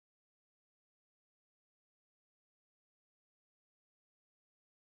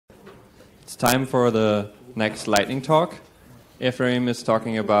It's time for the next lightning talk. Efraim is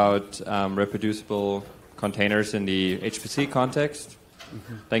talking about reproducible containers in the HPC context.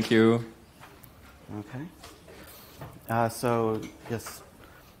 Mm-hmm. Thank you. Okay. I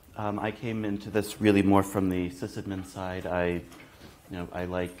came into this really more from the sysadmin side. I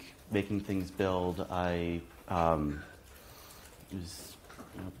like making things build. I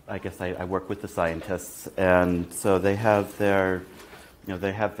guess I work with the scientists, and so they have their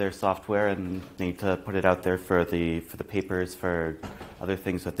software, and they need to put it out there for the papers, for other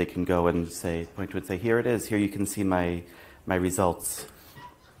things that they can go and point to and say, here it is. Here you can see my results.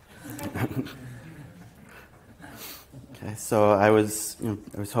 Okay, so I was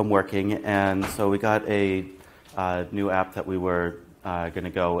home working, and so we got a new app that we were going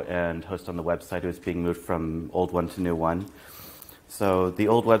to go and host on the website. It was being moved from old one to new one. So the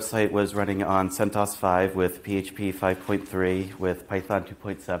old website was running on CentOS 5 with PHP 5.3, with Python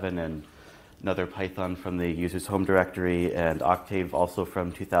 2.7, and another Python from the user's home directory, and Octave also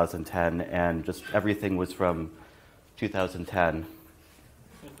from 2010, and just everything was from 2010.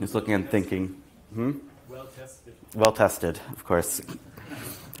 Just looking and thinking, Well tested. Well tested, of course.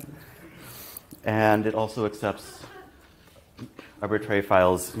 And it also accepts arbitrary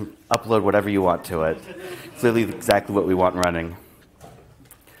files. Upload whatever you want to it. It's literally exactly what we want running.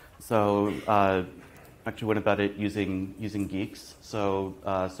 So actually went about it using Guix. So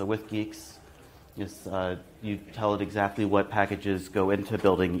with Guix, you tell it exactly what packages go into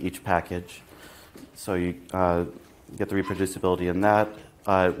building each package. So you get the reproducibility in that.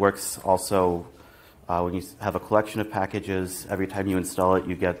 It works also when you have a collection of packages. Every time you install it,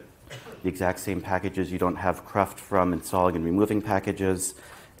 you get the exact same packages. You don't have cruft from installing and removing packages.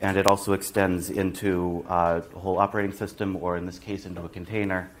 And it also extends into a whole operating system, or in this case, into a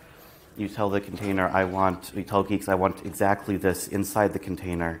container. You tell the container, you tell Guix, I want exactly this inside the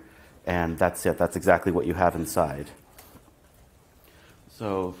container, and that's it. That's exactly what you have inside.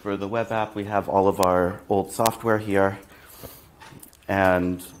 So for the web app, we have all of our old software here.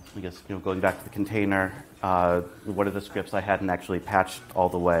 And I guess going back to the container, one of the scripts I hadn't actually patched all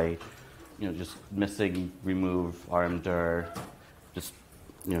the way, just missing remove rmdir,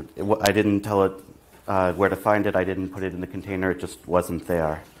 I didn't tell it where to find it. I didn't put it in the container. It just wasn't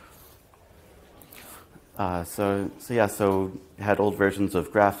there. So it had old versions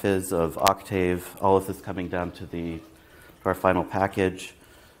of Graphiz, of Octave, all of this coming down to our final package.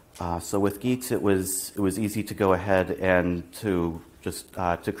 So with Guix, it was easy to go ahead and to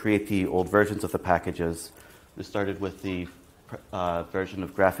create the old versions of the packages. We started with the version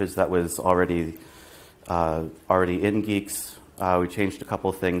of Graphiz that was already in Guix. We changed a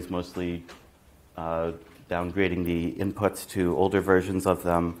couple of things, mostly downgrading the inputs to older versions of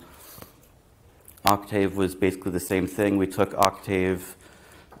them. Octave was basically the same thing. We took Octave,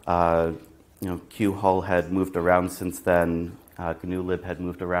 QHull had moved around since then, GNU-lib had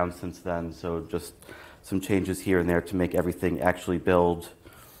moved around since then, so just some changes here and there to make everything actually build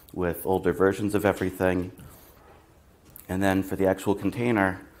with older versions of everything. And then for the actual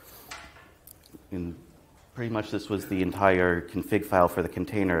container, pretty much this was the entire config file for the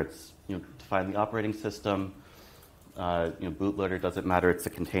container. It's define the operating system. Bootloader doesn't matter. It's a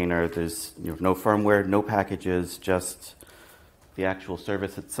container. There's no firmware, no packages, just the actual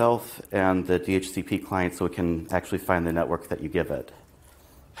service itself and the DHCP client, so it can actually find the network that you give it.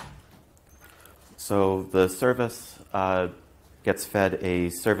 So the service gets fed a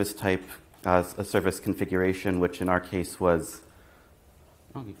service type, a service configuration, which in our case was,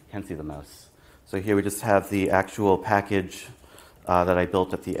 you can't see the mouse. So here we just have the actual package that I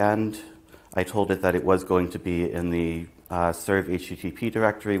built at the end. I told it that it was going to be in the serve HTTP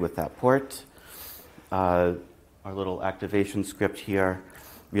directory with that port. Our little activation script here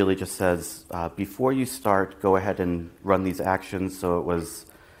really just says, before you start, go ahead and run these actions. So it was,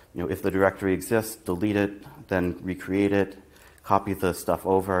 if the directory exists, delete it, then recreate it, copy the stuff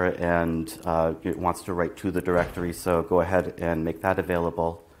over, and it wants to write to the directory, so go ahead and make that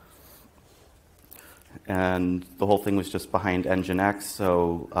available. And the whole thing was just behind Nginx,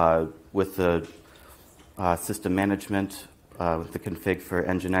 so with the system management, with the config for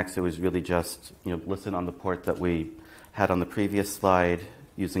Nginx, it was really just listen on the port that we had on the previous slide,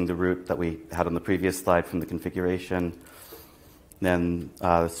 using the route that we had on the previous slide from the configuration. Then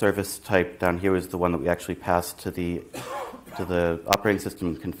the service type down here is the one that we actually passed to the operating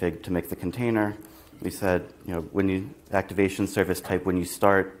system config to make the container. We said, when you activation service type, when you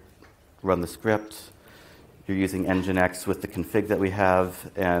start, run the script. You're using Nginx with the config that we have,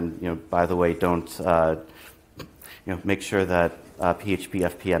 and by the way, don't make sure that PHP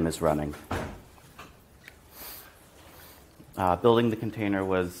FPM is running. Building the container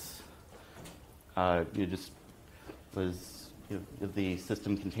was you just was the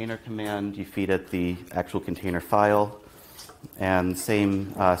system container command. You feed it the actual container file, and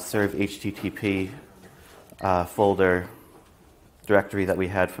same serve HTTP folder directory that we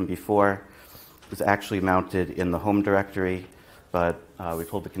had from before was actually mounted in the home directory, but we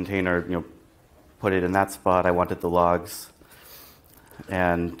told the container, put it in that spot. I wanted the logs,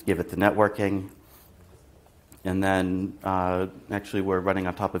 and give it the networking. And then actually we're running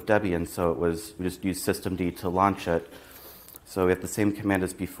on top of Debian, so we just used systemd to launch it. So we have the same command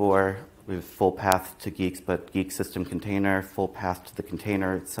as before. We have full path to Guix, but Guix system container, full path to the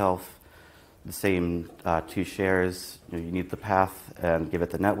container itself. The same 2 shares. You need the path and give it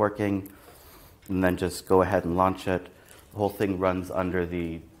the networking, and then just go ahead and launch it. The whole thing runs under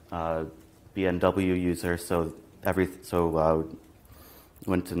the BNW user, so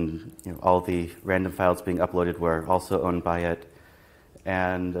went and all the random files being uploaded were also owned by it.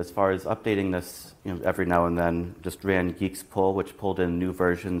 And as far as updating this, every now and then, just ran Guix pull, which pulled in new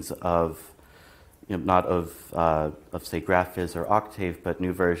versions of, not of say GraphViz or Octave, but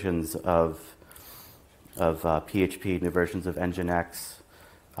new versions of PHP, new versions of Nginx,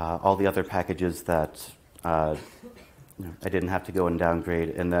 all the other packages that I didn't have to go and downgrade.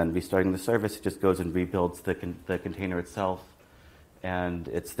 And then restarting the service, it just goes and rebuilds the container itself, and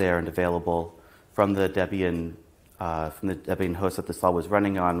it's there and available from the Debian host that this all was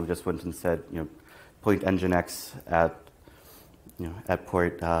running on. We just went and said, point Nginx at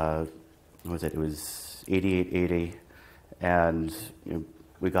port what was it? It was 8880, and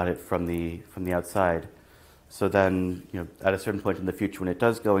we got it from the outside. So then, at a certain point in the future, when it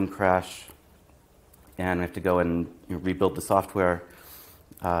does go and crash, and we have to go and rebuild the software,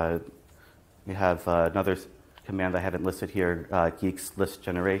 we have another command I haven't listed here, Guix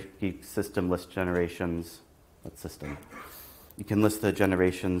system list generations. What system? You can list the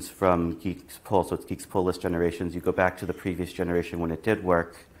generations from Guix pull, so it's Guix pull list generations. You go back to the previous generation when it did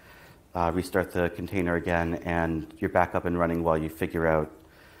work, restart the container again, and you're back up and running while you figure out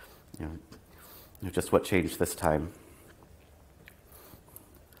just what changed this time.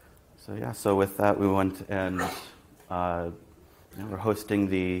 So yeah, so with that we went and we're hosting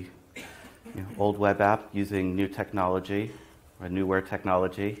the old web app using new technology, or newer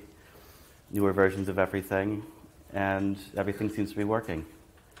technology, newer versions of everything, and everything seems to be working.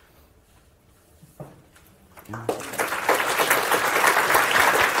 Yeah.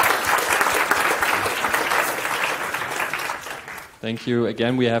 Thank you.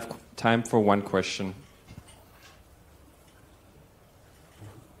 Again, we have time for one question.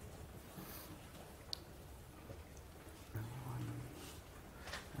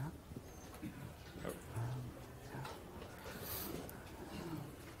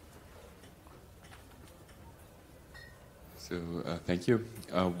 So, thank you.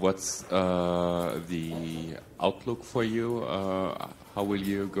 What's the outlook for you? How will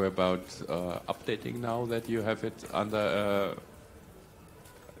you go about updating now that you have it under a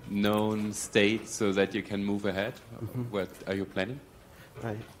known state so that you can move ahead? Mm-hmm. What are you planning?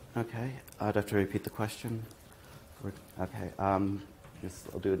 Right. Okay. I'd have to repeat the question. Okay. I'll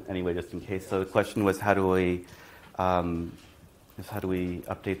do it anyway, just in case. So the question was, how do we update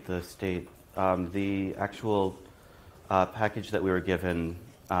the state? The actual package that we were given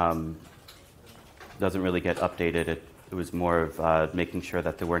doesn't really get updated. It was more of making sure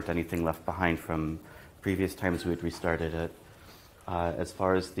that there weren't anything left behind from previous times we had restarted it. As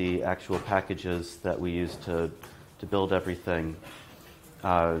far as the actual packages that we used to build everything,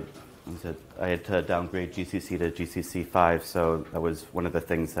 I had to downgrade GCC to GCC 5, so that was one of the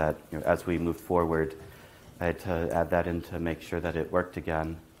things that, as we moved forward, I had to add that in to make sure that it worked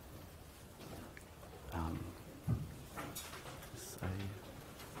again.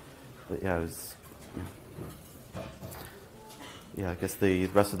 But yeah, I guess the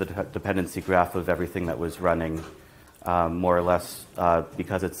rest of the dependency graph of everything that was running, more or less,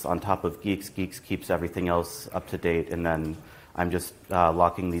 because it's on top of Guix keeps everything else up to date, and then I'm just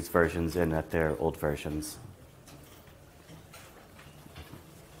locking these versions in at their old versions.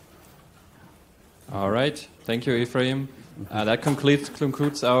 All right. Thank you, Efraim. That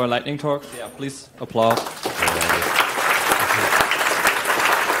concludes our lightning talk. Yeah, please applause.